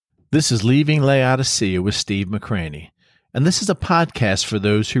This is Leaving Laodicea with Steve McCraney, and this is a podcast for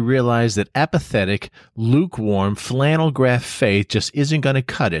those who realize that apathetic, lukewarm, flannel graph faith just isn't going to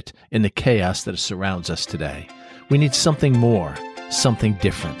cut it in the chaos that surrounds us today. We need something more, something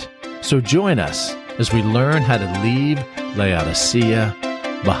different. So join us as we learn how to leave Laodicea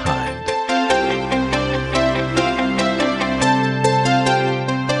behind.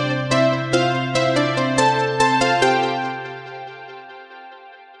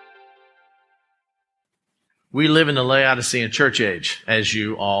 We live in the Laodicean church age, as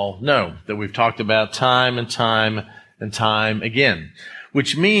you all know, that we've talked about time and time and time again,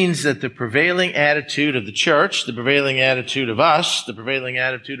 which means that the prevailing attitude of the church, the prevailing attitude of us, the prevailing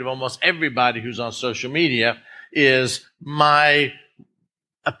attitude of almost everybody who's on social media is my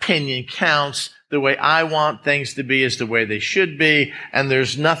opinion counts. The way I want things to be is the way they should be, and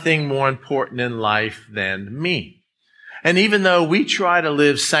there's nothing more important in life than me. And even though we try to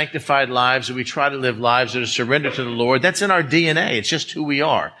live sanctified lives, and we try to live lives that are surrendered to the Lord, that's in our DNA. It's just who we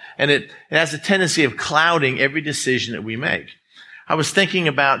are. And it has a tendency of clouding every decision that we make. I was thinking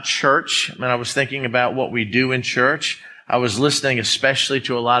about church, and I was thinking about what we do in church. I was listening especially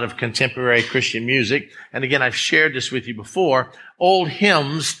to a lot of contemporary Christian music. And again, I've shared this with you before. Old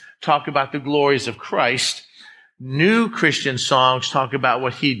hymns talk about the glories of Christ. New Christian songs talk about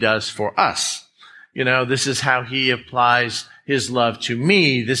what He does for us. You know, this is how He applies His love to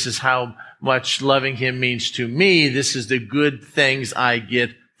me. This is how much loving Him means to me. This is the good things I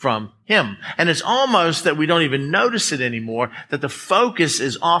get from Him. And it's almost that we don't even notice it anymore, that the focus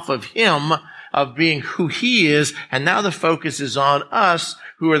is off of Him, of being who He is, and now the focus is on us,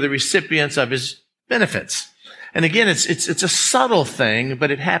 who are the recipients of His benefits. And again, it's a subtle thing,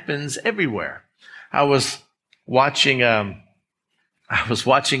 but it happens everywhere. I was watching a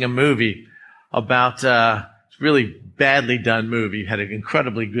movie about really badly done movie. It had an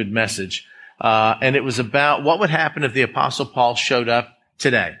incredibly good message. And it was about what would happen if the Apostle Paul showed up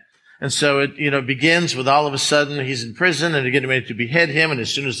today. And so it, begins with all of a sudden he's in prison and they're getting ready to behead him. And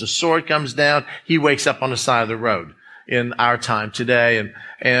as soon as the sword comes down, he wakes up on the side of the road in our time today.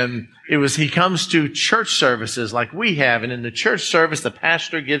 And he comes to church services like we have. And in the church service, the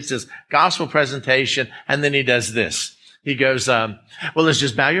pastor gives his gospel presentation and then he does this. He goes, well, let's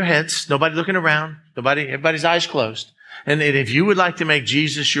just bow your heads. Nobody looking around. Everybody's eyes closed. And if you would like to make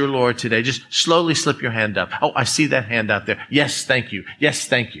Jesus your Lord today, just slowly slip your hand up. Oh, I see that hand out there. Yes, thank you. Yes,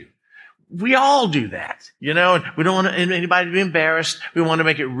 thank you. We all do that, and we don't want anybody to be embarrassed. We want to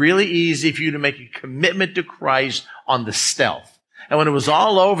make it really easy for you to make a commitment to Christ on the stealth. And when it was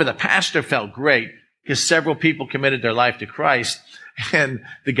all over, the pastor felt great because several people committed their life to Christ. And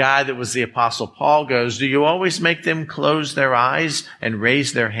the guy that was the Apostle Paul goes, do you always make them close their eyes and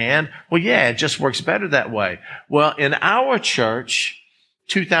raise their hand? Well, yeah, it just works better that way. Well, in our church,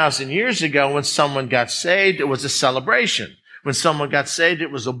 2,000 years ago, when someone got saved, it was a celebration. When someone got saved,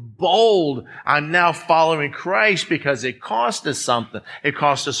 it was a bold, I'm now following Christ because it cost us something. It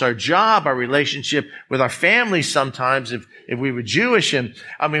cost us our job, our relationship with our family sometimes if we were Jewish. And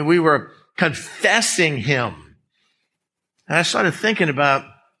we were confessing Him. And I started thinking about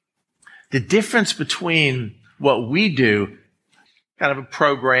the difference between what we do, kind of a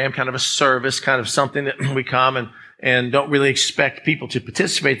program, kind of a service, kind of something that we come and don't really expect people to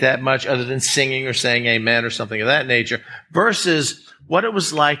participate that much other than singing or saying amen or something of that nature, versus what it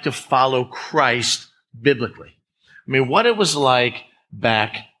was like to follow Christ biblically. What it was like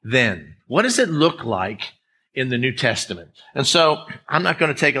back then. What does it look like in the New Testament? And so I'm not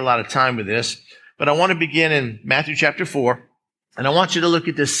going to take a lot of time with this, but I want to begin in Matthew chapter 4, and I want you to look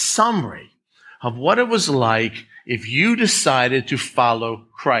at this summary of what it was like if you decided to follow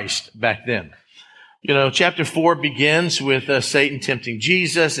Christ back then. Chapter 4 begins with Satan tempting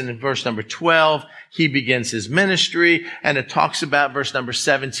Jesus, and in verse number 12, he begins his ministry, and it talks about verse number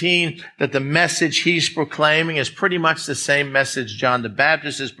 17, that the message he's proclaiming is pretty much the same message John the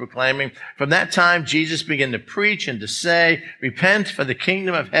Baptist is proclaiming. From that time, Jesus began to preach and to say, repent, for the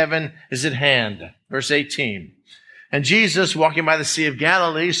kingdom of heaven is at hand. Verse 18. And Jesus, walking by the Sea of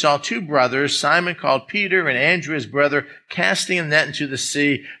Galilee, saw two brothers, Simon called Peter and Andrew his brother, casting a net into the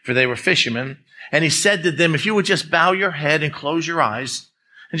sea, for they were fishermen. And he said to them, if you would just bow your head and close your eyes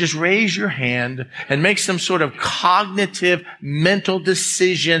and just raise your hand and make some sort of cognitive mental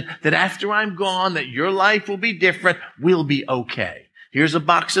decision that after I'm gone, that your life will be different, we'll be okay. Here's a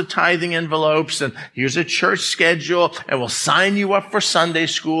box of tithing envelopes and here's a church schedule and we'll sign you up for Sunday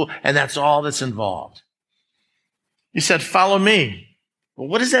school and that's all that's involved. He said, follow me. Well,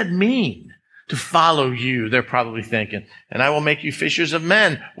 what does that mean? to follow you, they're probably thinking. And I will make you fishers of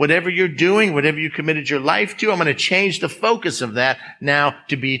men. Whatever you're doing, whatever you committed your life to, I'm going to change the focus of that now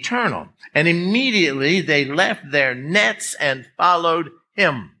to be eternal. And immediately they left their nets and followed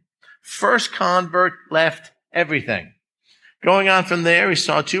him. First convert left everything. Going on from there, he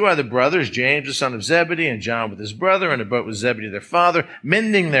saw two other brothers, James, the son of Zebedee, and John with his brother, in a boat with Zebedee, their father,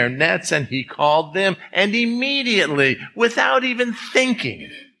 mending their nets, and he called them. And immediately, without even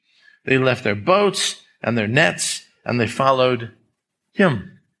thinking, they left their boats and their nets, and they followed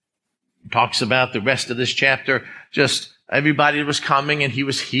him. He talks about the rest of this chapter, just everybody was coming, and he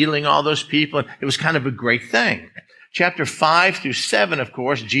was healing all those people, and it was kind of a great thing. Chapter 5 through 7, of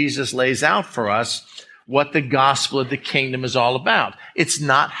course, Jesus lays out for us what the gospel of the kingdom is all about. It's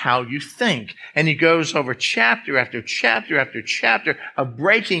not how you think. And he goes over chapter after chapter after chapter of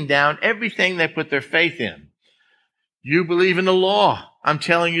breaking down everything they put their faith in. You believe in the law. I'm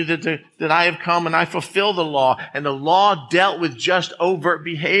telling you that I have come and I fulfill the law. And the law dealt with just overt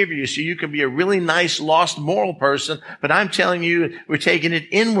behavior. So you can be a really nice, lost moral person, but I'm telling you, we're taking it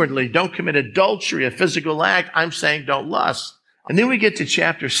inwardly. Don't commit adultery, a physical act. I'm saying don't lust. And then we get to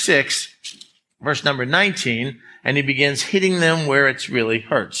chapter 6, verse number 19, and he begins hitting them where it really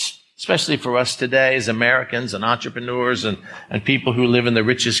hurts, especially for us today as Americans and entrepreneurs and people who live in the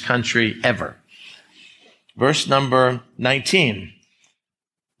richest country ever. Verse number 19,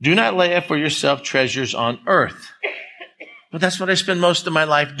 do not lay up for yourself treasures on earth. But that's what I spend most of my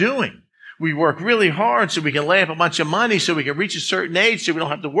life doing. We work really hard so we can lay up a bunch of money so we can reach a certain age so we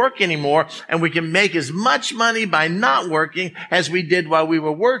don't have to work anymore, and we can make as much money by not working as we did while we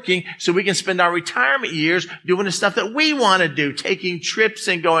were working so we can spend our retirement years doing the stuff that we want to do, taking trips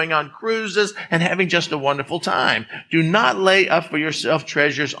and going on cruises and having just a wonderful time. Do not lay up for yourself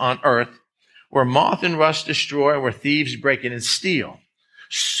treasures on earth where moth and rust destroy, where thieves break in and steal.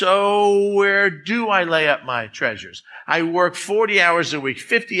 So where do I lay up my treasures? I work 40 hours a week,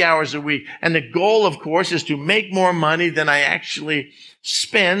 50 hours a week. And the goal, of course, is to make more money than I actually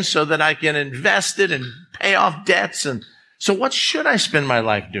spend so that I can invest it and pay off debts. And so what should I spend my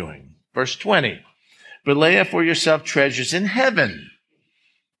life doing? Verse 20, but lay up for yourself treasures in heaven,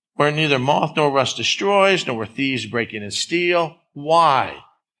 where neither moth nor rust destroys, nor where thieves break in and steal. Why?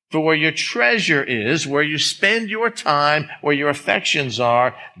 For where your treasure is, where you spend your time, where your affections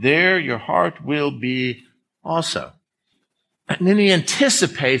are, there your heart will be also. And then he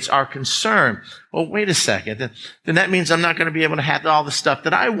anticipates our concern. Well, wait a second. Then that means I'm not going to be able to have all the stuff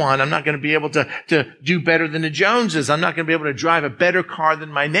that I want. I'm not going to be able to do better than the Joneses. I'm not going to be able to drive a better car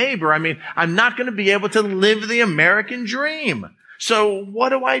than my neighbor. I mean, I'm not going to be able to live the American dream. So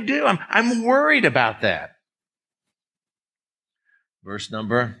what do? I'm worried about that. Verse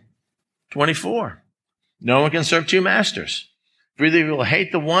number 24. No one can serve two masters. For either you will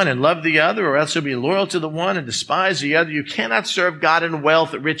hate the one and love the other, or else you'll be loyal to the one and despise the other. You cannot serve God in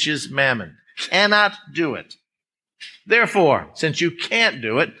wealth, riches, mammon. Cannot do it. Therefore, since you can't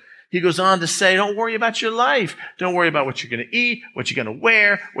do it, he goes on to say, don't worry about your life. Don't worry about what you're going to eat, what you're going to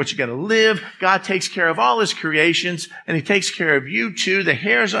wear, what you're going to live. God takes care of all his creations, and he takes care of you too. The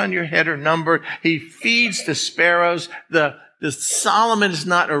hairs on your head are numbered. He feeds the sparrows. The Solomon is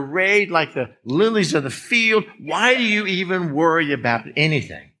not arrayed like the lilies of the field. Why do you even worry about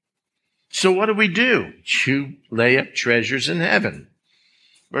anything? So what do? You lay up treasures in heaven.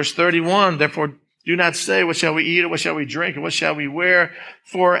 Verse 31, therefore do not say, what shall we eat, or what shall we drink, or what shall we wear?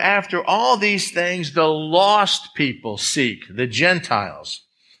 For after all these things the lost people seek, the Gentiles.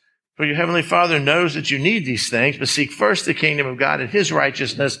 For your heavenly Father knows that you need these things, but seek first the kingdom of God and his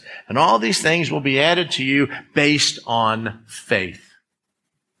righteousness, and all these things will be added to you based on faith.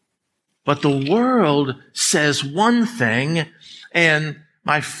 But the world says one thing, and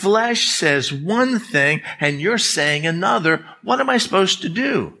my flesh says one thing, and you're saying another. What am I supposed to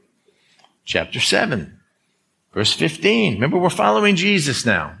do? Chapter 7, verse 15. Remember, we're following Jesus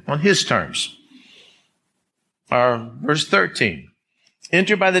now on his terms. Verse 13.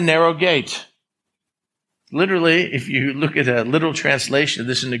 Enter by the narrow gate. Literally, if you look at a literal translation of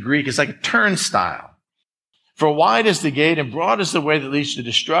this in the Greek, it's like a turnstile. For wide is the gate and broad is the way that leads to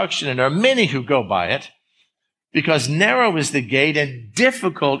destruction, and there are many who go by it. Because narrow is the gate and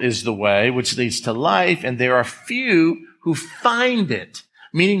difficult is the way which leads to life, and there are few who find it,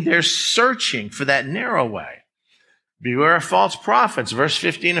 meaning they're searching for that narrow way. Beware of false prophets, verse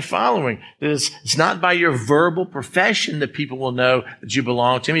 15 and following. It's not by your verbal profession that people will know that you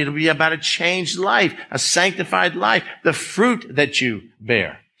belong to me. It'll be about a changed life, a sanctified life, the fruit that you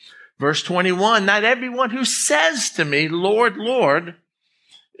bear. Verse 21, not everyone who says to me, Lord, Lord,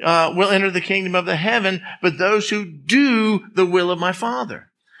 will enter the kingdom of the heaven, but those who do the will of my Father.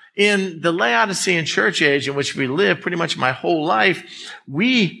 in the Laodicean church age in which we live pretty much my whole life,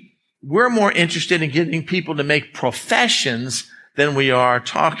 we're more interested in getting people to make professions than we are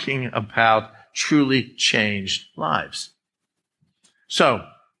talking about truly changed lives. So,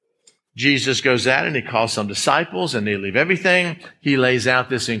 Jesus goes out and he calls some disciples and they leave everything. He lays out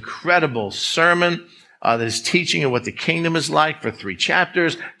this incredible sermon that is teaching of what the kingdom is like for 3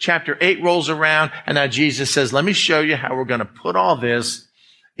 chapters. Chapter 8 rolls around and now Jesus says, let me show you how we're going to put all this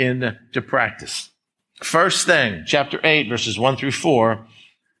into practice. First thing, chapter 8, verses 1 through 4,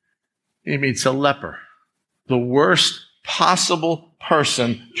 he meets a leper, the worst possible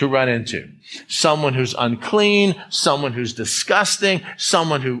person to run into. Someone who's unclean, someone who's disgusting,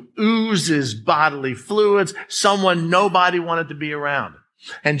 someone who oozes bodily fluids, someone nobody wanted to be around.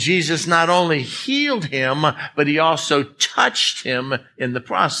 And Jesus not only healed him, but he also touched him in the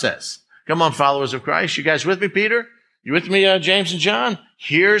process. Come on, followers of Christ. You guys with me, Peter? You with me, James and John?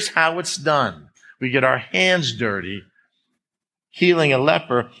 Here's how it's done. We get our hands dirty, healing a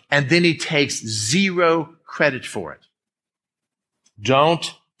leper, and then he takes 0 credit for it.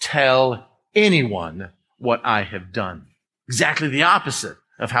 Don't tell anyone what I have done. Exactly the opposite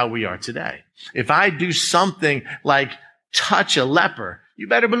of how we are today. If I do something like touch a leper, you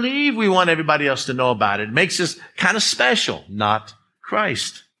better believe we want everybody else to know about it. It makes us kind of special, not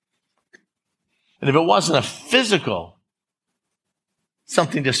Christ. And if it wasn't a physical,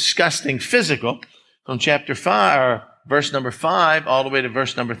 something disgusting physical, from chapter 5, or verse number 5, all the way to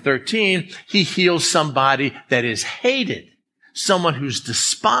verse number 13, he heals somebody that is hated. Someone who's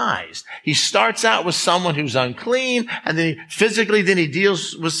despised. He starts out with someone who's unclean, and then then he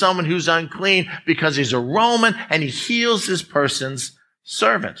deals with someone who's unclean because he's a Roman, and he heals this person's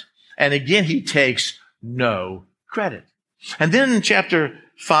servant. And again, he takes no credit. And then in chapter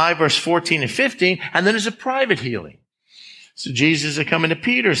 5, verse 14 and 15, and then there's a private healing. So Jesus had come into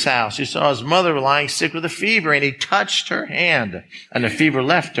Peter's house. He saw his mother lying sick with a fever, and he touched her hand, and the fever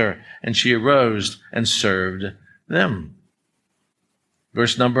left her, and she arose and served them.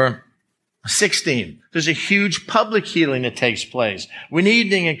 Verse number 16. There's a huge public healing that takes place. When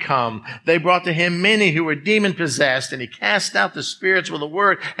evening had come, they brought to him many who were demon-possessed, and he cast out the spirits with a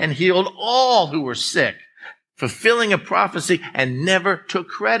word and healed all who were sick, fulfilling a prophecy, and never took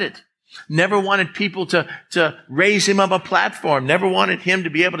credit. Never wanted people to raise him up a platform. Never wanted him to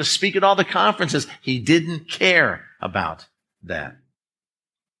be able to speak at all the conferences. He didn't care about that.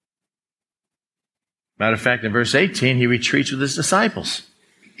 Matter of fact, in verse 18, he retreats with his disciples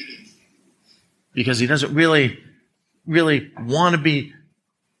because he doesn't really want to be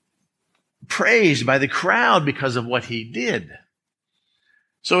praised by the crowd because of what he did.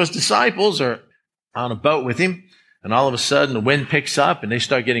 So his disciples are on a boat with him, and all of a sudden the wind picks up and they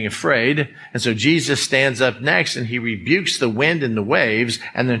start getting afraid. And so Jesus stands up next and he rebukes the wind and the waves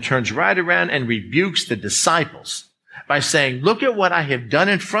and then turns right around and rebukes the disciples by saying, look at what I have done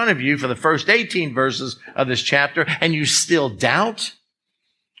in front of you for the first 18 verses of this chapter, and you still doubt?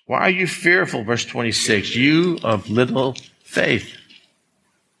 Why are you fearful? Verse 26, you of little faith.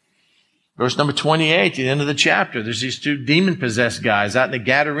 Verse number 28, at the end of the chapter, there's these 2 demon-possessed guys out in the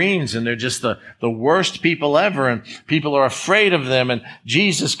Gadarenes, and they're just the worst people ever, and people are afraid of them, and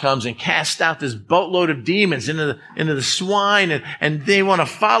Jesus comes and casts out this boatload of demons into the swine, and they want to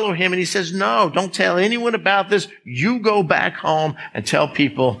follow him, and he says, no, don't tell anyone about this. You go back home and tell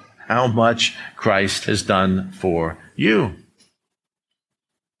people how much Christ has done for you.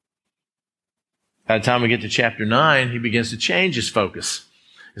 By the time we get to chapter 9, he begins to change his focus.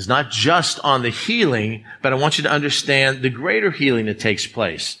 It's not just on the healing, but I want you to understand the greater healing that takes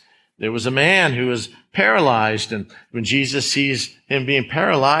place. There was a man who was paralyzed, and when Jesus sees him being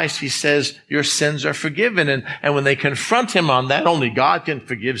paralyzed, he says, your sins are forgiven. And when they confront him on that, only God can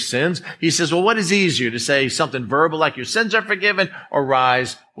forgive sins. He says, well, what is easier, to say something verbal like your sins are forgiven, or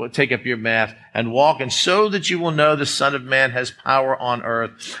rise, take up your mat and walk, and so that you will know the Son of Man has power on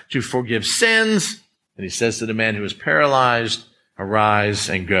earth to forgive sins. And he says to the man who is paralyzed, arise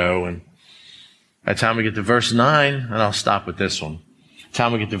and go. And by the time we get to verse 9, and I'll stop with this one. By the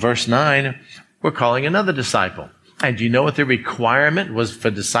time we get to verse 9, we're calling another disciple. And do you know what the requirement was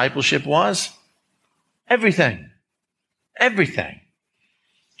for discipleship was? Everything. Everything.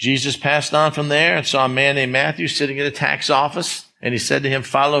 Jesus passed on from there and saw a man named Matthew sitting at a tax office. And he said to him,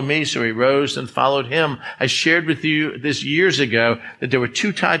 follow me. So he rose and followed him. I shared with you this years ago that there were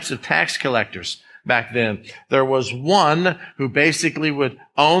 2 types of tax collectors. Back then, there was one who basically would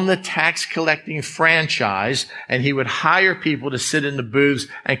own the tax collecting franchise, and he would hire people to sit in the booths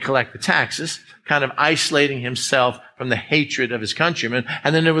and collect the taxes, kind of isolating himself from the hatred of his countrymen.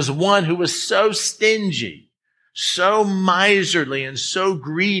 And then there was one who was so stingy so miserly and so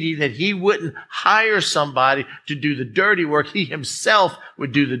greedy that he wouldn't hire somebody to do the dirty work. He himself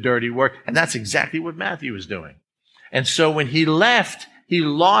would do the dirty work. And that's exactly what Matthew was doing. And so when he left, he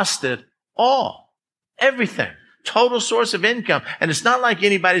lost it all, everything, total source of income. And it's not like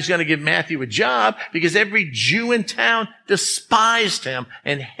anybody's going to give Matthew a job, because every Jew in town despised him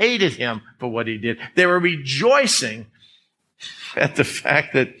and hated him for what he did. They were rejoicing at the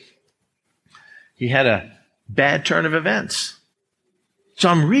fact that he had a bad turn of events. So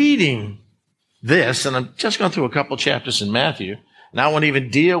I'm reading this, and I'm just going through a couple chapters in Matthew, and I won't even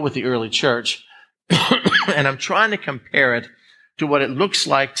deal with the early church, and I'm trying to compare it to what it looks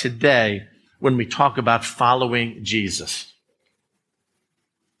like today when we talk about following Jesus.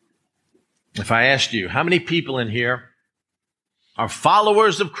 If I asked you, how many people in here are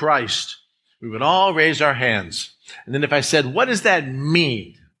followers of Christ? We would all raise our hands. And then if I said, what does that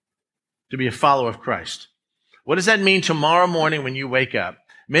mean to be a follower of Christ? What does that mean tomorrow morning when you wake up?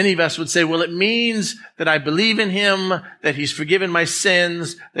 Many of us would say, well, it means that I believe in him, that he's forgiven my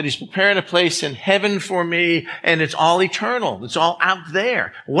sins, that he's preparing a place in heaven for me, and it's all eternal. It's all out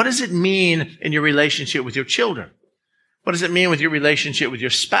there. What does it mean in your relationship with your children? What does it mean with your relationship with your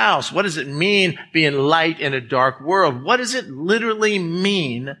spouse? What does it mean being light in a dark world? What does it literally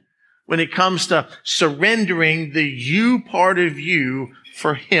mean when it comes to surrendering the you part of you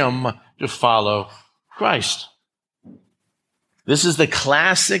for him to follow Christ? This is the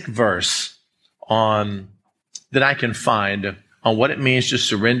classic verse that I can find on what it means to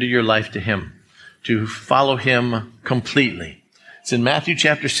surrender your life to him, to follow him completely. It's in Matthew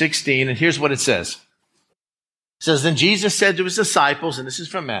chapter 16, and here's what it says. It says, then Jesus said to his disciples, and this is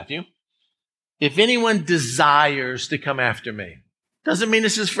from Matthew, if anyone desires to come after me, doesn't mean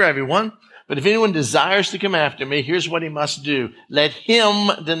this is for everyone, but if anyone desires to come after me, here's what he must do. Let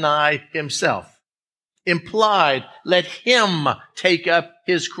him deny himself. Implied, let him take up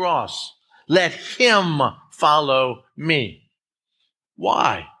his cross. Let him follow me.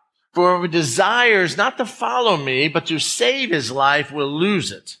 Why? For whoever desires not to follow me, but to save his life will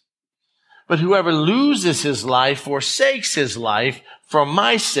lose it. But whoever loses his life, forsakes his life, for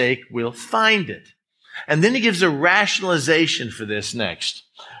my sake will find it. And then he gives a rationalization for this next.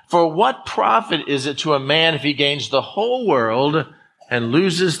 For what profit is it to a man if he gains the whole world and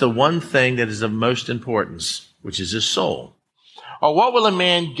loses the one thing that is of most importance, which is his soul? Or what will a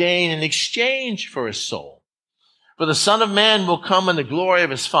man gain in exchange for his soul? For the Son of Man will come in the glory of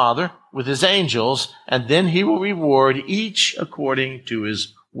his Father with his angels, and then he will reward each according to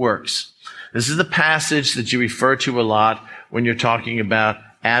his works. This is the passage that you refer to a lot when you're talking about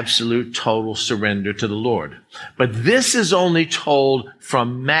absolute total surrender to the Lord. But this is only told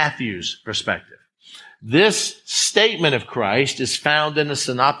from Matthew's perspective. This statement of Christ is found in the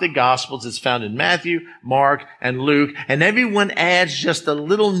Synoptic Gospels. It's found in Matthew, Mark, and Luke, and everyone adds just a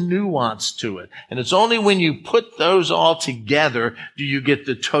little nuance to it. And it's only when you put those all together do you get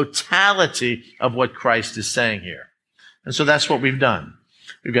the totality of what Christ is saying here. And so that's what we've done.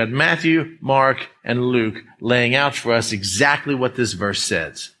 We've got Matthew, Mark, and Luke laying out for us exactly what this verse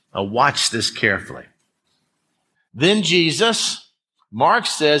says. Now watch this carefully. Then Jesus, Mark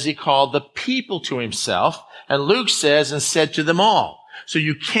says he called the people to himself, and Luke says and said to them all. So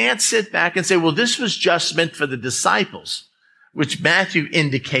you can't sit back and say, well, this was just meant for the disciples, which Matthew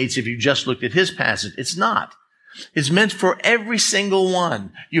indicates if you just looked at his passage. It's not. It's meant for every single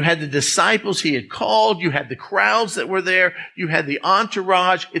one. You had the disciples he had called. You had the crowds that were there. You had the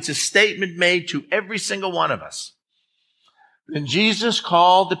entourage. It's a statement made to every single one of us. Then Jesus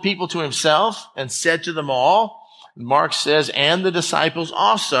called the people to himself and said to them all, Mark says, and the disciples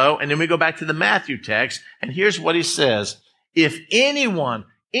also. And then we go back to the Matthew text, and here's what he says. If anyone,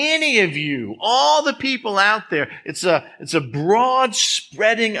 any of you, all the people out there, it's a broad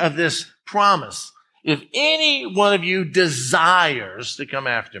spreading of this promise. If any one of you desires to come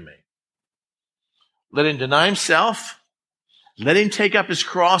after me, let him deny himself. Let him take up his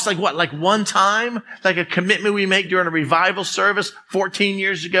cross. Like what? Like one time? Like a commitment we make during a revival service 14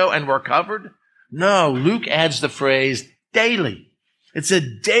 years ago and we're covered? No, Luke adds the phrase daily. It's a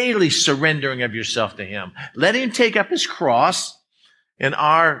daily surrendering of yourself to him. Let him take up his cross. In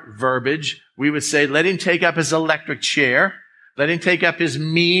our verbiage, we would say, let him take up his electric chair. Let him take up his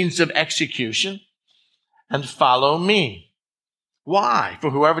means of execution and follow me. Why? For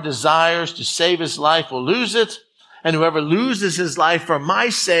whoever desires to save his life will lose it, and whoever loses his life for my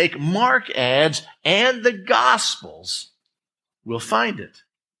sake, Mark adds, and the Gospels will find it.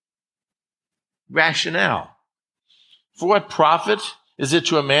 Rationale. For what profit is it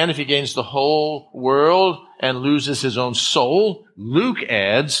to a man if he gains the whole world and loses his own soul, Luke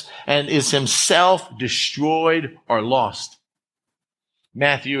adds, and is himself destroyed or lost.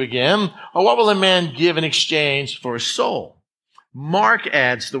 Matthew again, or what will a man give in exchange for his soul? Mark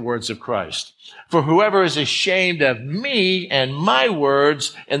adds the words of Christ. For whoever is ashamed of me and my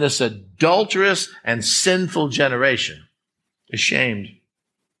words in this adulterous and sinful generation, ashamed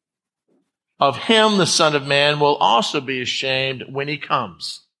of him, the Son of Man will also be ashamed when he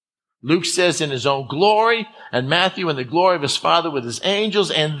comes. Luke says in his own glory, and Matthew in the glory of his Father with his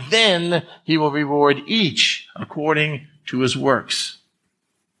angels, and then he will reward each according to his works.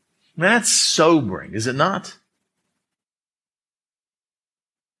 That's sobering, is it not?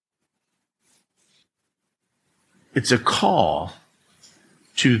 It's a call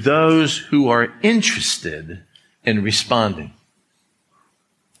to those who are interested in responding.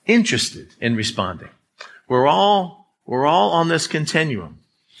 Interested in responding. We're all on this continuum.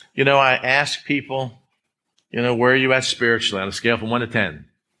 You know, I ask people, you know, where are you at spiritually on a scale from 1 to 10?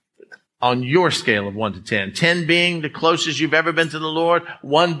 On your scale of 1 to 10. 10 being the closest you've ever been to the Lord,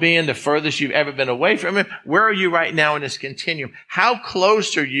 1 being the furthest you've ever been away from Him. Where are you right now in this continuum? How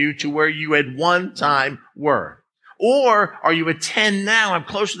close are you to where you at one time were? Or are you at 10 now? I'm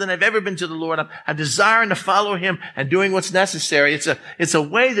closer than I've ever been to the Lord. I'm desiring to follow Him and doing what's necessary. It's a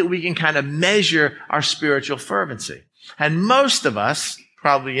way that we can kind of measure our spiritual fervency. And most of us,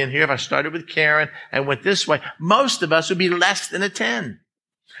 probably in here, if I started with Karen and went this way, most of us would be less than a 10.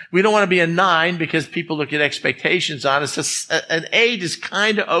 We don't want to be a 9 because people look at expectations on us. An 8 is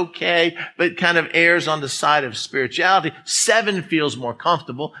kind of okay, but kind of errs on the side of spirituality. 7 feels more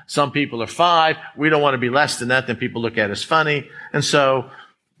comfortable. Some people are 5. We don't want to be less than that. Then people look at us funny. And so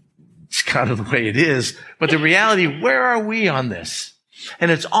it's kind of the way it is. But the reality, where are we on this?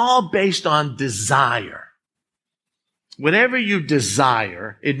 And it's all based on desire. Whatever you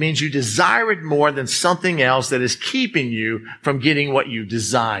desire, it means you desire it more than something else that is keeping you from getting what you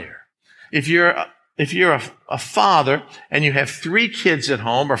desire. If you're a father and you have 3 kids at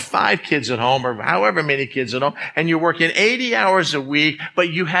home or 5 kids at home or however many kids at home and you're working 80 hours a week, but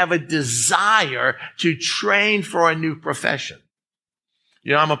you have a desire to train for a new profession.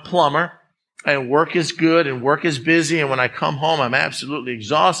 You know, I'm a plumber. And work is good and work is busy. And when I come home, I'm absolutely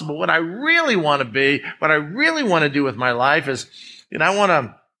exhausted. But what I really want to be, what I really want to do with my life is, you know, I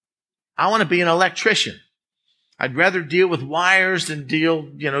want to be an electrician. I'd rather deal with wires than deal,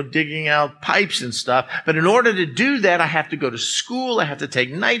 you know, digging out pipes and stuff. But in order to do that, I have to go to school. I have to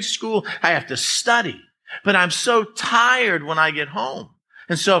take night school. I have to study. But I'm so tired when I get home.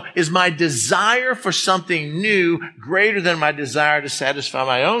 And so is my desire for something new greater than my desire to satisfy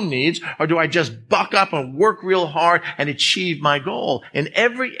my own needs? Or do I just buck up and work real hard and achieve my goal? In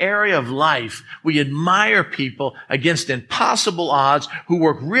every area of life, we admire people against impossible odds who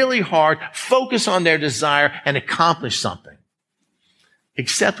work really hard, focus on their desire, and accomplish something.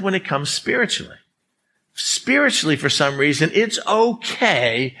 Except when it comes spiritually. Spiritually, for some reason, it's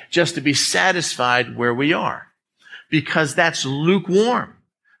okay just to be satisfied where we are. Because that's lukewarm.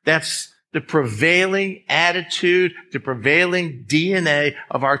 That's the prevailing attitude, the prevailing DNA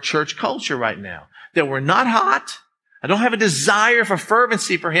of our church culture right now. That we're not hot. I don't have a desire for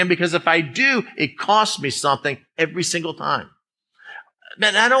fervency for Him because if I do, it costs me something every single time.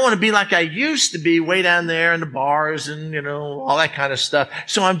 Man, I don't want to be like I used to be way down there in the bars and, you know, all that kind of stuff.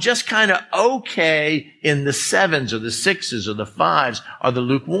 So I'm just kind of okay in the 7s or the 6s or the 5s or the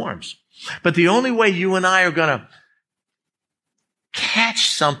lukewarms. But the only way you and I are going to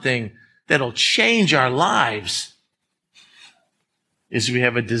catch something that'll change our lives is we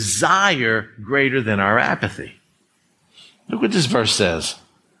have a desire greater than our apathy. Look what this verse says.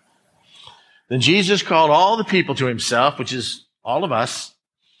 Then Jesus called all the people to Himself, which is all of us,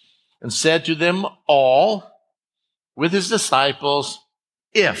 and said to them all with His disciples,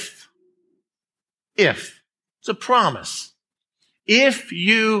 if, it's a promise, if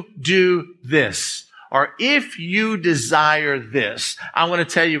you do this, or if you desire this, I want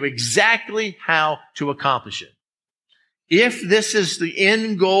to tell you exactly how to accomplish it. If this is the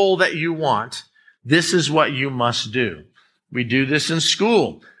end goal that you want, this is what you must do. We do this in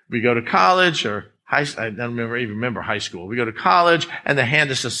school. We go to college or I don't even remember high school. We go to college and they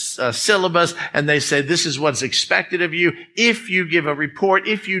hand us a syllabus and they say, this is what's expected of you. If you give a report,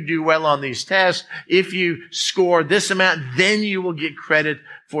 if you do well on these tests, if you score this amount, then you will get credit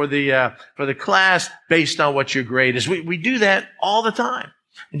for the class based on what your grade is. We do that all the time.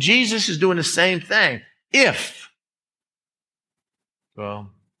 And Jesus is doing the same thing. If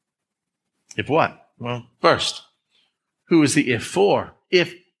what? Well, first, who is the if for?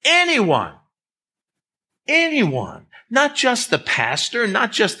 If anyone anyone, not just the pastor,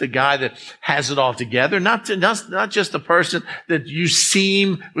 not just the guy that has it all together, not just the person that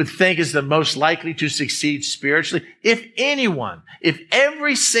you would think is the most likely to succeed spiritually. If anyone, if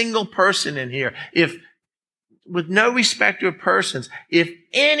every single person in here, if with no respect of persons, if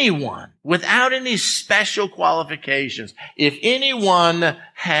anyone, without any special qualifications, if anyone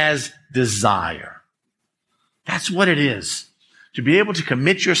has desire, that's what it is. To be able to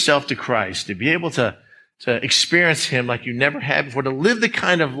commit yourself to Christ, to be able to experience Him like you never had before, to live the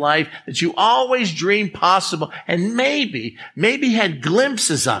kind of life that you always dreamed possible and maybe had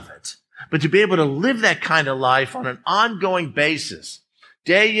glimpses of it, but to be able to live that kind of life on an ongoing basis,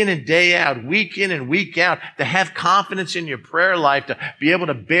 day in and day out, week in and week out, to have confidence in your prayer life, to be able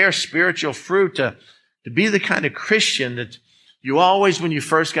to bear spiritual fruit, to be the kind of Christian that you always, when you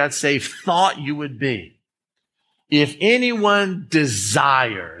first got saved, thought you would be. If anyone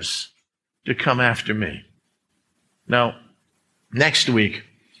desires to come after me. Now, next week,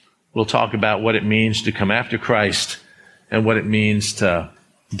 we'll talk about what it means to come after Christ and what it means to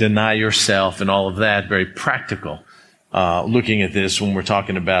deny yourself and all of that, very practical, looking at this when we're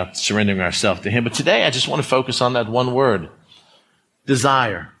talking about surrendering ourselves to Him. But today, I just want to focus on that one word,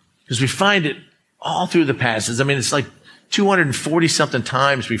 desire, because we find it all through the passages. I mean, it's like 240-something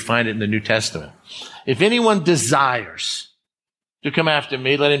times we find it in the New Testament. If anyone desires to come after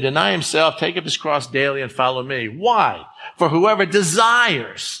me, let him deny himself, take up his cross daily, and follow me. Why? For whoever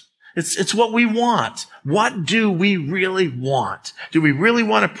desires, it's what we want. What do we really want? Do we really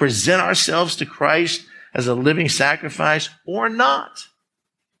want to present ourselves to Christ as a living sacrifice or not?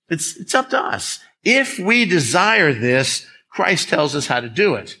 It's up to us. If we desire this, Christ tells us how to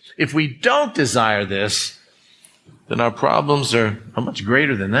do it. If we don't desire this, then our problems are much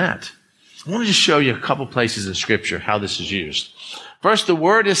greater than that. I want to just show you a couple places in Scripture how this is used. First, the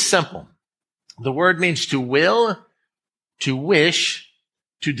word is simple. The word means to will, to wish,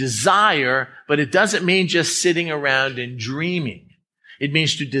 to desire, but it doesn't mean just sitting around and dreaming. It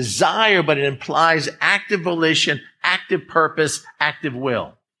means to desire, but it implies active volition, active purpose, active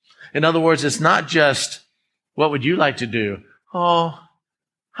will. In other words, it's not just, what would you like to do? Oh,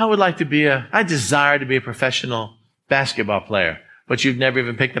 I desire to be a professional basketball player. But you've never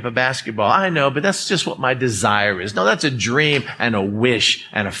even picked up a basketball. I know, but that's just what my desire is. No, that's a dream and a wish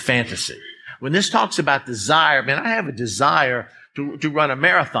and a fantasy. When this talks about desire, man, I have a desire to run a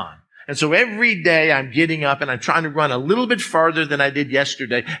marathon. And so every day I'm getting up and I'm trying to run a little bit further than I did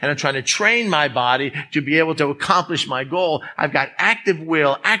yesterday. And I'm trying to train my body to be able to accomplish my goal. I've got active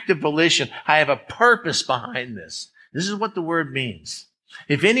will, active volition. I have a purpose behind this. This is what the word means.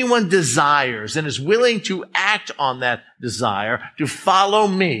 If anyone desires and is willing to act on that desire, to follow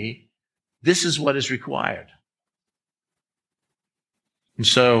me, this is what is required. And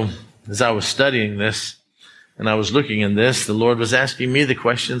so, as I was studying this and I was looking in this, the Lord was asking me the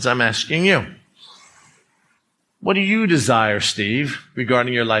questions I'm asking you. What do you desire, Steve,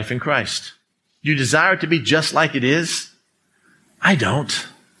 regarding your life in Christ? Do you desire it to be just like it is? I don't.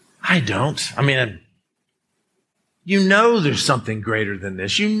 I mean, you know there's something greater than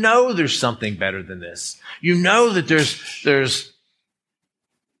this. You know there's something better than this. You know that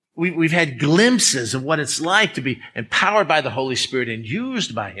we've had glimpses of what it's like to be empowered by the Holy Spirit and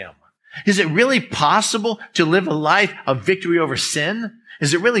used by Him. Is it really possible to live a life of victory over sin?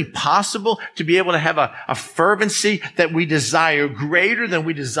 Is it really possible to be able to have a fervency that we desire greater than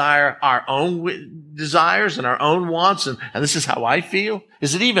we desire our own desires and our own wants? And this is how I feel.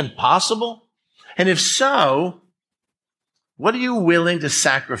 Is it even possible? And if so, what are you willing to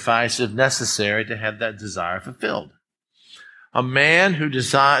sacrifice if necessary to have that desire fulfilled? A man who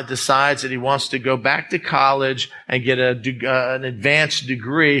decides that he wants to go back to college and get an advanced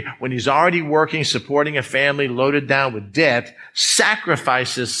degree when he's already working, supporting a family loaded down with debt,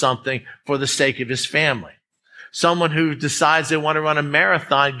 sacrifices something for the sake of his family. Someone who decides they want to run a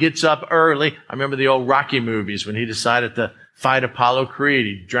marathon gets up early. I remember the old Rocky movies when he decided to fight Apollo Creed.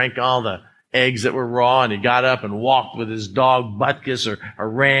 He drank all the eggs that were raw, and he got up and walked with his dog Butkus or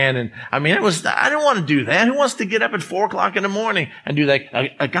ran. And I mean, I didn't want to do that. Who wants to get up at 4:00 in the morning and do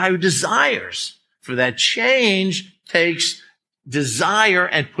that? A guy who desires for that change takes desire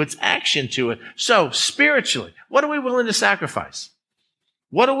and puts action to it. So spiritually, what are we willing to sacrifice?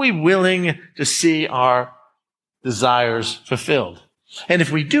 What are we willing to see our desires fulfilled? And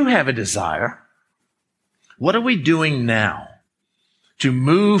if we do have a desire, what are we doing now to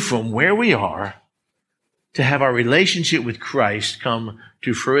move from where we are to have our relationship with Christ come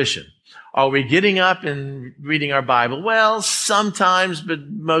to fruition? Are we getting up and reading our Bible? Well, sometimes, but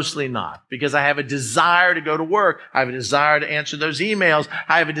mostly not, because I have a desire to go to work. I have a desire to answer those emails.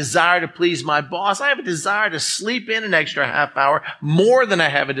 I have a desire to please my boss. I have a desire to sleep in an extra half hour more than I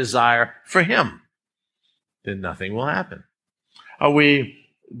have a desire for him. Then nothing will happen. Are we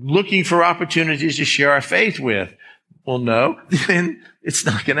looking for opportunities to share our faith with? Well, no, then it's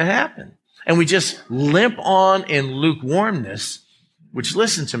not going to happen. And we just limp on in lukewarmness, which,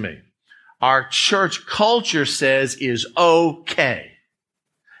 listen to me, our church culture says is okay.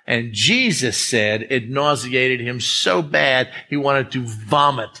 And Jesus said it nauseated him so bad he wanted to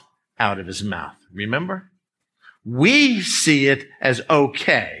vomit out of his mouth. Remember? We see it as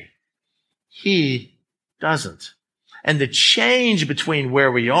okay. He doesn't. And the change between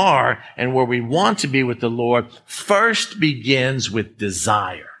where we are and where we want to be with the Lord first begins with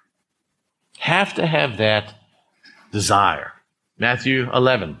desire. Have to have that desire. Matthew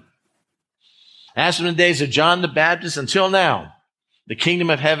 11. As from the days of John the Baptist until now, the kingdom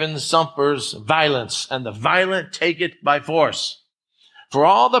of heaven suffers violence, and the violent take it by force. For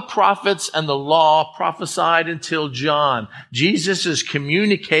all the prophets and the law prophesied until John. Jesus is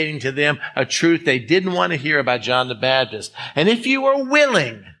communicating to them a truth they didn't want to hear about John the Baptist. And if you are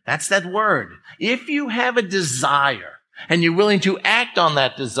willing, that's that word, if you have a desire and you're willing to act on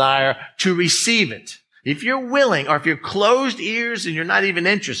that desire to receive it, if you're willing, or if you're closed ears and you're not even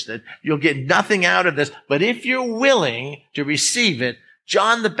interested, you'll get nothing out of this. But if you're willing to receive it,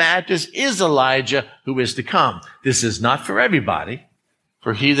 John the Baptist is Elijah who is to come. This is not for everybody.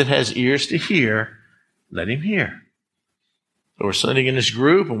 For he that has ears to hear, let him hear. So we're sitting in this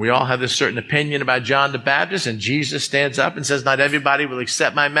group and we all have this certain opinion about John the Baptist, and Jesus stands up and says, not everybody will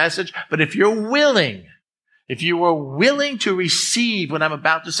accept my message, but if you're willing, if you are willing to receive what I'm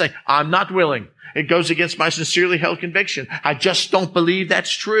about to say, I'm not willing. It goes against my sincerely held conviction. I just don't believe that's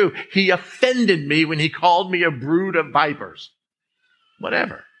true. He offended me when he called me a brood of vipers.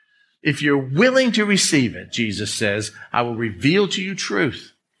 Whatever. If you're willing to receive it, Jesus says, I will reveal to you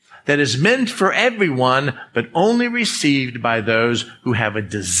truth that is meant for everyone, but only received by those who have a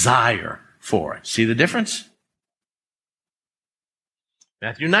desire for it. See the difference?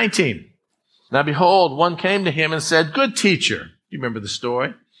 Matthew 19. Now behold, one came to him and said, good teacher. You remember the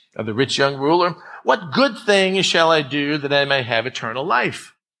story of the rich young ruler? What good thing shall I do that I may have eternal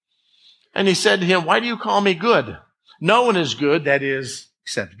life? And he said to him, why do you call me good? No one is good, that is,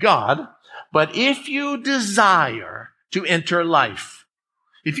 except God. But if you desire to enter life,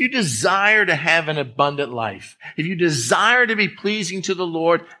 if you desire to have an abundant life, if you desire to be pleasing to the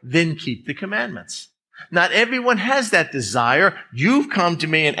Lord, then keep the commandments. Not everyone has that desire. You've come to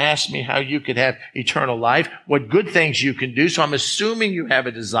me and asked me how you could have eternal life, what good things you can do. So I'm assuming you have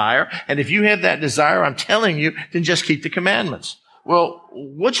a desire. And if you have that desire, I'm telling you, then just keep the commandments. Well,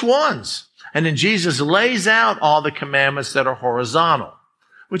 which ones? And then Jesus lays out all the commandments that are horizontal,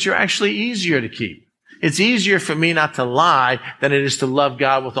 which are actually easier to keep. It's easier for me not to lie than it is to love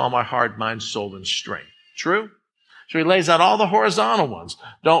God with all my heart, mind, soul, and strength. True? So he lays out all the horizontal ones.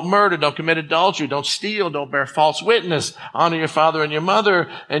 Don't murder, don't commit adultery, don't steal, don't bear false witness, honor your father and your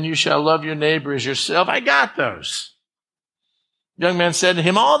mother, and you shall love your neighbor as yourself. I got those. The young man said to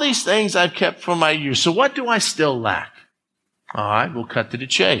him, all these things I've kept from my youth. So what do I still lack? All right, we'll cut to the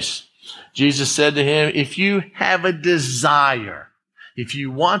chase. Jesus said to him, if you have a desire, if you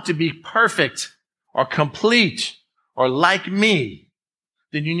want to be perfect or complete or like me,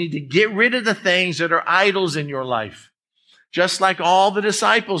 then you need to get rid of the things that are idols in your life, just like all the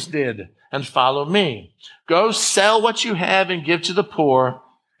disciples did, and follow me. Go sell what you have and give to the poor,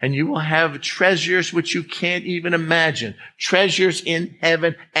 and you will have treasures which you can't even imagine, treasures in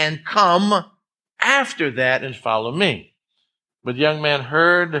heaven, and come after that and follow me. But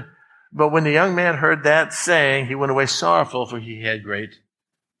when the young man heard that saying, he went away sorrowful, for he had great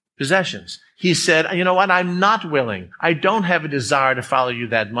possessions. He said, you know what? I'm not willing. I don't have a desire to follow you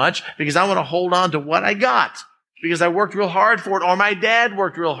that much because I want to hold on to what I got because I worked real hard for it, or my dad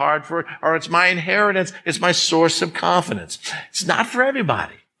worked real hard for it, or it's my inheritance. It's my source of confidence. It's not for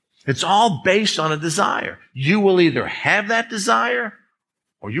everybody. It's all based on a desire. You will either have that desire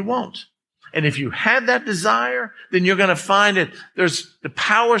or you won't. And if you have that desire, then you're going to find that there's the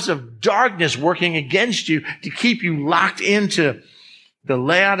powers of darkness working against you to keep you locked into the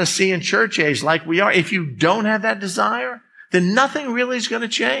Laodicean church age like we are. If you don't have that desire, then nothing really is going to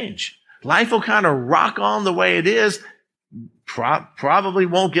change. Life will kind of rock on the way it is. Probably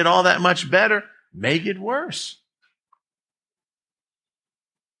won't get all that much better. May get worse.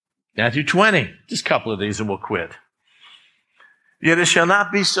 Matthew 20. Just a couple of these and we'll quit. Yet it shall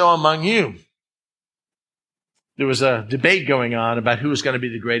not be so among you. there was a debate going on about who was going to be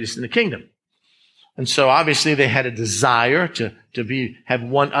the greatest in the kingdom. And so obviously they had a desire to have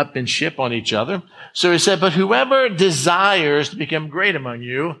one-upmanship on each other. So he said, but whoever desires to become great among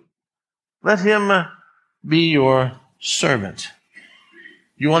you, let him be your servant.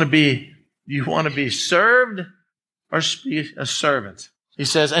 You want to be served or be a servant? He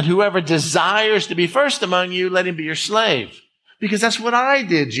says, and whoever desires to be first among you, let him be your slave. Because that's what I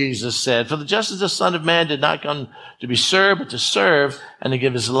did, Jesus said. For just as the Son of Man did not come to be served, but to serve and to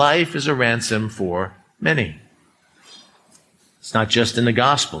give his life as a ransom for many. It's not just in the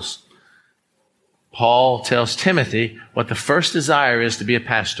Gospels. Paul tells Timothy what the first desire is to be a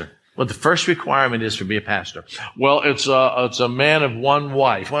pastor. What the first requirement is to be a pastor. Well, it's a man of one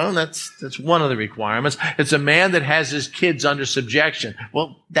wife. Well, that's one of the requirements. It's a man that has his kids under subjection.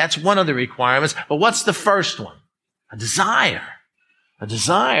 Well, that's one of the requirements. But what's the first one? A desire. A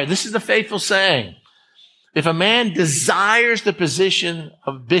desire. This is the faithful saying. If a man desires the position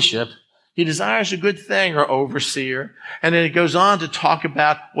of bishop, he desires a good thing, or overseer. And then it goes on to talk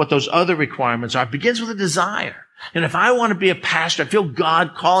about what those other requirements are. It begins with a desire. And if I want to be a pastor, I feel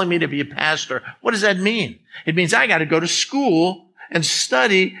God calling me to be a pastor, what does that mean? It means I got to go to school and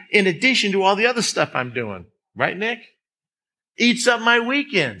study in addition to all the other stuff I'm doing. Right, Nick? Eats up my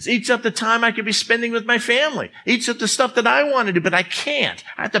weekends. Eats up the time I could be spending with my family. Eats up the stuff that I want to do, but I can't.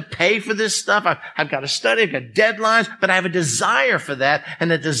 I have to pay for this stuff. I've got to study. I've got deadlines, but I have a desire for that. And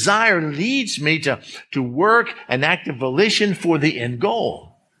the desire leads me to work and active volition for the end goal.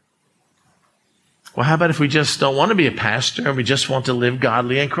 Well, how about if we just don't want to be a pastor and we just want to live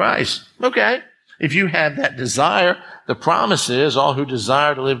godly in Christ? Okay. If you have that desire, the promise is all who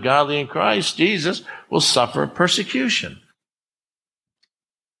desire to live godly in Christ, Jesus, will suffer persecution.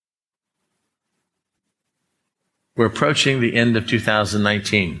 We're approaching the end of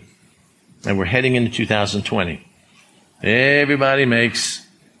 2019, and we're heading into 2020. Everybody makes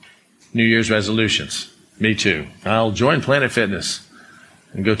New Year's resolutions. Me too. I'll join Planet Fitness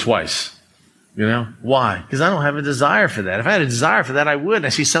and go twice. You know, why? Because I don't have a desire for that. If I had a desire for that, I would. And I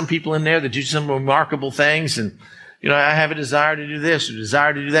see some people in there that do some remarkable things, and, you know, I have a desire to do this, or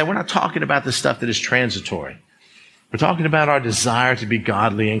desire to do that. We're not talking about the stuff that is transitory. We're talking about our desire to be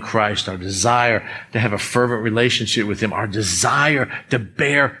godly in Christ, our desire to have a fervent relationship with Him, our desire to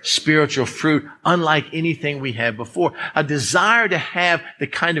bear spiritual fruit unlike anything we had before, a desire to have the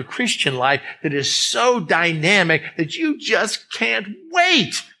kind of Christian life that is so dynamic that you just can't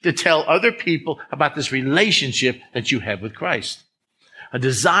wait to tell other people about this relationship that you have with Christ. A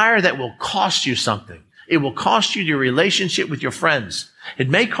desire that will cost you something. It will cost you your relationship with your friends. It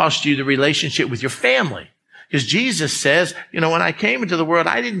may cost you the relationship with your family. Because Jesus says, you know, when I came into the world,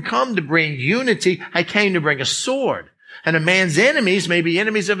 I didn't come to bring unity. I came to bring a sword. And a man's enemies may be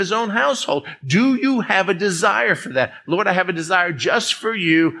enemies of his own household. Do you have a desire for that? Lord, I have a desire just for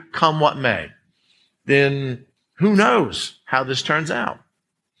you, come what may. Then who knows how this turns out?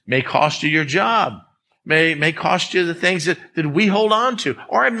 May cost you your job. May cost you the things that we hold on to.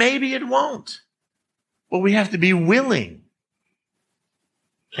 Or maybe it won't. But we have to be willing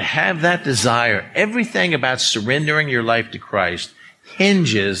to have that desire. Everything about surrendering your life to Christ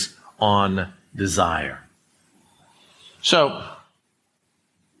hinges on desire. So,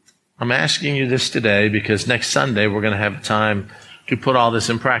 I'm asking you this today because next Sunday we're going to have time to put all this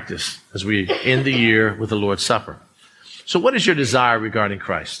in practice as we end the year with the Lord's Supper. So what is your desire regarding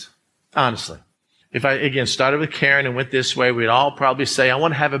Christ? Honestly. If I, again, started with Karen and went this way, we'd all probably say, I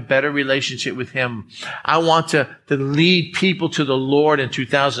want to have a better relationship with Him. I want to lead people to the Lord in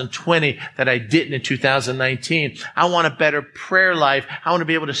 2020 that I didn't in 2019. I want a better prayer life. I want to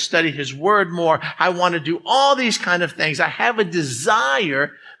be able to study His Word more. I want to do all these kind of things. I have a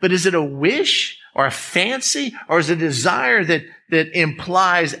desire, but is it a wish or a fancy, or is it a desire that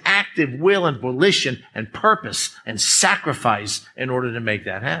implies active will and volition and purpose and sacrifice in order to make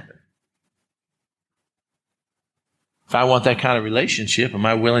that happen? If I want that kind of relationship, am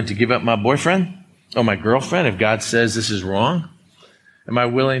I willing to give up my boyfriend or my girlfriend if God says this is wrong? Am I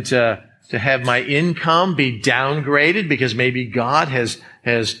willing to have my income be downgraded because maybe God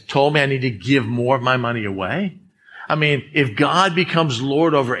has told me I need to give more of my money away? I mean, if God becomes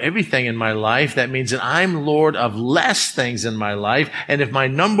Lord over everything in my life, that means that I'm Lord of less things in my life. And if my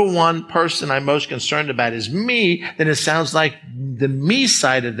number one person I'm most concerned about is me, then it sounds like the me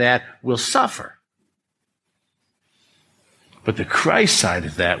side of that will suffer. But the Christ side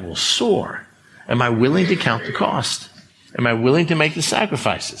of that will soar. Am I willing to count the cost? Am I willing to make the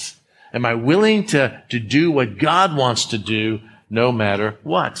sacrifices? Am I willing to do what God wants to do no matter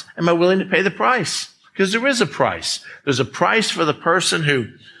what? Am I willing to pay the price? Because there is a price. There's a price for the person who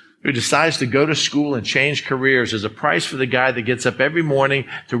who decides to go to school and change careers. There's a price for the guy that gets up every morning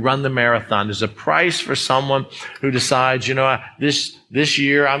to run the marathon. There's a price for someone who decides, this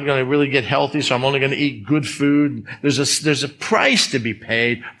year I'm going to really get healthy, so I'm only going to eat good food. There's a price to be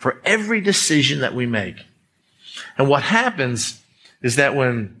paid for every decision that we make. And what happens is that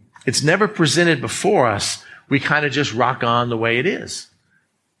when it's never presented before us, we kind of just rock on the way it is.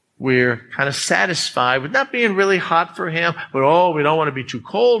 We're kind of satisfied with not being really hot for him, but we don't want to be too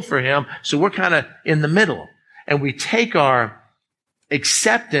cold for him. So we're kind of in the middle. And we take our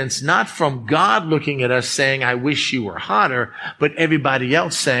acceptance not from God looking at us saying, I wish you were hotter, but everybody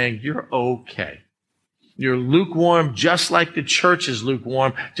else saying, you're okay. You're lukewarm just like the church is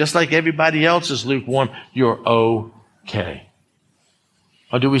lukewarm, just like everybody else is lukewarm. You're okay.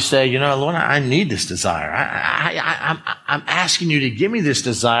 Or do we say, Lord, I need this desire. I'm asking you to give me this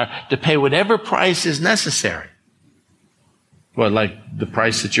desire to pay whatever price is necessary. What, like the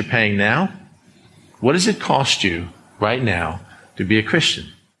price that you're paying now? What does it cost you right now to be a Christian?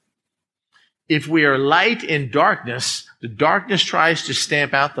 If we are light in darkness, the darkness tries to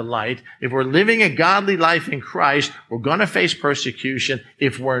stamp out the light. If we're living a godly life in Christ, we're going to face persecution.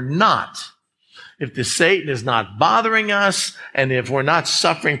 If we're not, if the Satan is not bothering us, and if we're not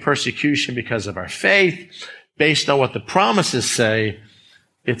suffering persecution because of our faith, based on what the promises say,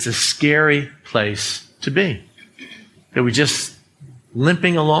 it's a scary place to be. That we're just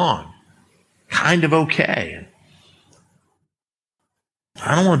limping along, kind of okay.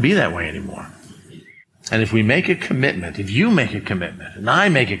 I don't want to be that way anymore. And if we make a commitment, if you make a commitment, and I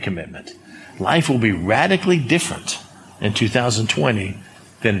make a commitment, life will be radically different in 2020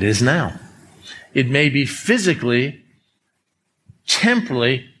 than it is now. It may be physically,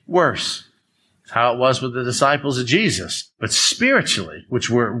 temporally worse. It's how it was with the disciples of Jesus. But spiritually, which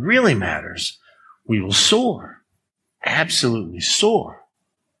where it really matters, we will soar. Absolutely soar.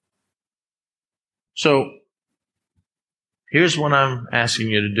 So, here's what I'm asking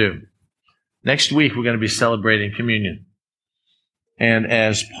you to do. Next week, we're going to be celebrating communion. And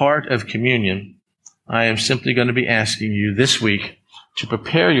as part of communion, I am simply going to be asking you this week to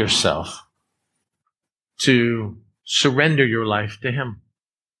prepare yourself to surrender your life to Him.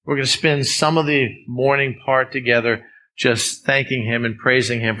 We're going to spend some of the morning part together just thanking Him and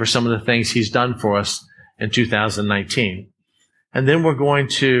praising Him for some of the things He's done for us in 2019. And then we're going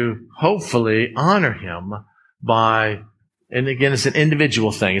to hopefully honor Him by, and again, it's an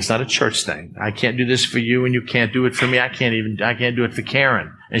individual thing. It's not a church thing. I can't do this for you and you can't do it for me. I can't do it for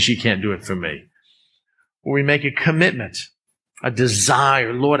Karen and she can't do it for me. Where we make a commitment, a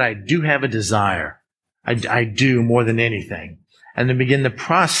desire. Lord, I do have a desire. I do more than anything. And then begin the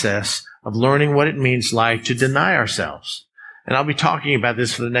process of learning what it means like to deny ourselves. And I'll be talking about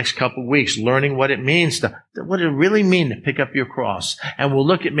this for the next couple of weeks, learning what it means what it really means to pick up your cross. And we'll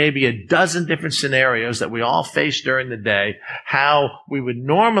look at maybe a dozen different scenarios that we all face during the day, how we would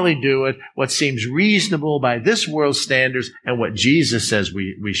normally do it, what seems reasonable by this world's standards, and what Jesus says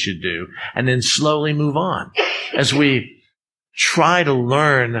we should do. And then slowly move on as we try to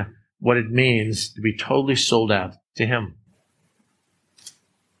learn what it means to be totally sold out to Him.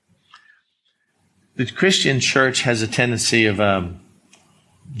 The Christian church has a tendency of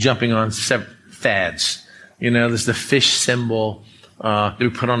jumping on fads. There's the fish symbol that we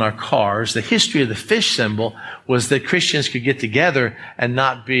put on our cars. The history of the fish symbol was that Christians could get together and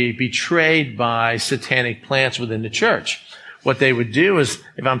not be betrayed by satanic plants within the church. What they would do is,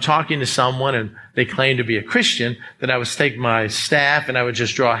 if I'm talking to someone and they claim to be a Christian, then I would take my staff and I would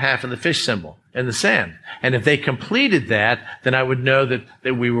just draw half of the fish symbol in the sand. And if they completed that, then I would know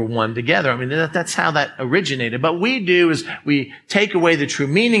that we were one together. I mean, that's how that originated. But we do is we take away the true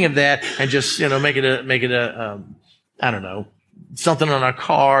meaning of that and just, make it a I don't know, something on our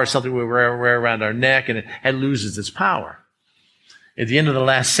car or something we wear around our neck, and it loses its power. At the end of the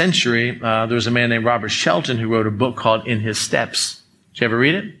last century, there was a man named Robert Shelton who wrote a book called In His Steps. Did you ever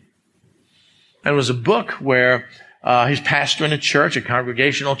read it? And it was a book where he's pastoring a church, a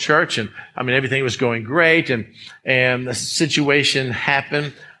congregational church, and everything was going great, and a situation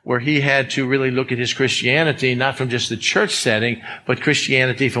happened where he had to really look at his Christianity, not from just the church setting, but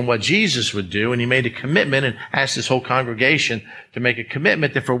Christianity from what Jesus would do. And he made a commitment and asked his whole congregation to make a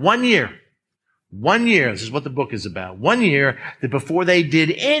commitment that for 1 year, this is what the book is about, 1 year, that before they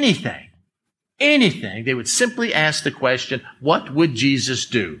did anything, they would simply ask the question, what would Jesus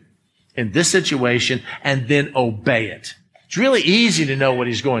do in this situation, and then obey it. It's really easy to know what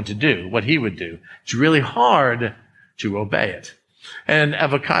he's going to do, what he would do. It's really hard to obey it. And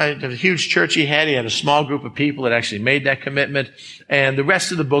of a huge church he had a small group of people that actually made that commitment, and the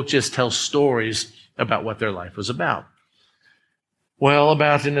rest of the book just tells stories about what their life was about. Well,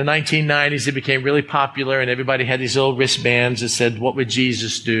 about in the 1990s, it became really popular, and everybody had these little wristbands that said, "What would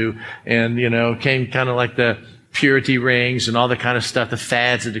Jesus do?" And, came kind of like the purity rings and all the kind of stuff, the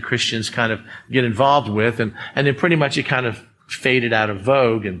fads that the Christians kind of get involved with. And then pretty much it kind of faded out of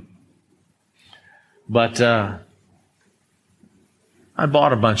vogue. But I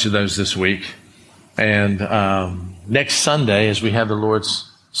bought a bunch of those this week. And next Sunday, as we have the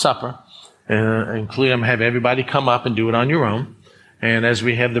Lord's Supper, I'm going to have everybody come up and do it on your own. And as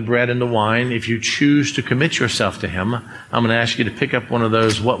we have the bread and the wine, if you choose to commit yourself to Him, I'm going to ask you to pick up one of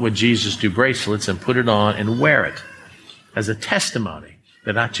those "What Would Jesus Do" bracelets and put it on and wear it as a testimony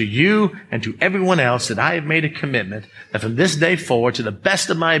that to you and to everyone else that I have made a commitment that from this day forward, to the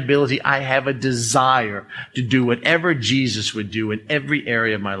best of my ability, I have a desire to do whatever Jesus would do in every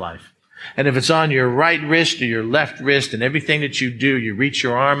area of my life. And if it's on your right wrist or your left wrist, and everything that you do, you reach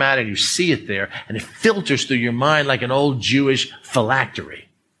your arm out and you see it there, and it filters through your mind like an old Jewish phylactery.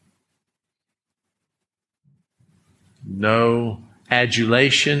 No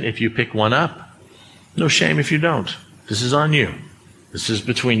adulation if you pick one up. No shame if you don't. This is on you. This is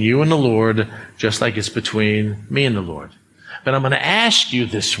between you and the Lord, just like it's between me and the Lord. But I'm going to ask you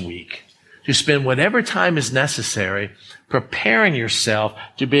this week to spend whatever time is necessary preparing yourself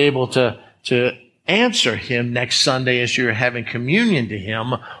to be able to answer Him next Sunday as you're having communion to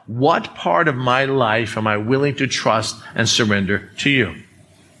Him. What part of my life am I willing to trust and surrender to you?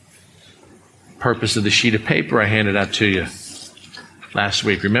 Purpose of the sheet of paper I handed out to you last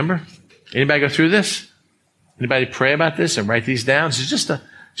week. Remember? Anybody go through this? Anybody pray about this and write these down? Is it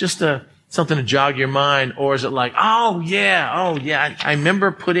just something to jog your mind? Or is it like, oh yeah, I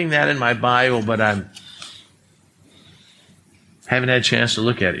remember putting that in my Bible, but I haven't had a chance to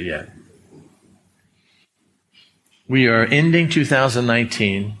look at it yet. We are ending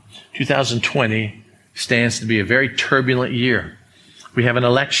 2019. 2020 stands to be a very turbulent year. We have an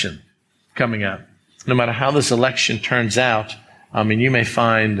election coming up. No matter how this election turns out, you may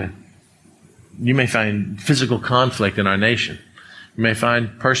find physical conflict in our nation. You may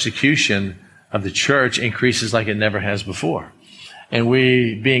find persecution of the church increases like it never has before. And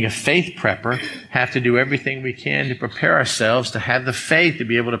we, being a faith prepper, have to do everything we can to prepare ourselves to have the faith to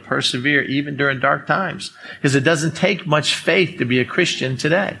be able to persevere even during dark times. Because it doesn't take much faith to be a Christian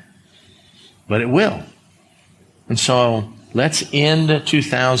today. But it will. And so let's end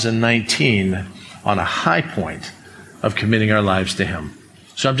 2019 on a high point of committing our lives to Him.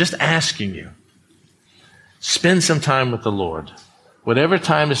 So I'm just asking you, spend some time with the Lord, whatever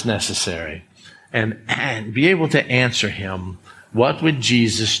time is necessary, and be able to answer Him. What would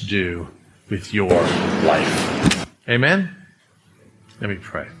Jesus do with your life? Amen? Let me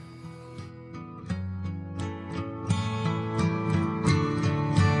pray.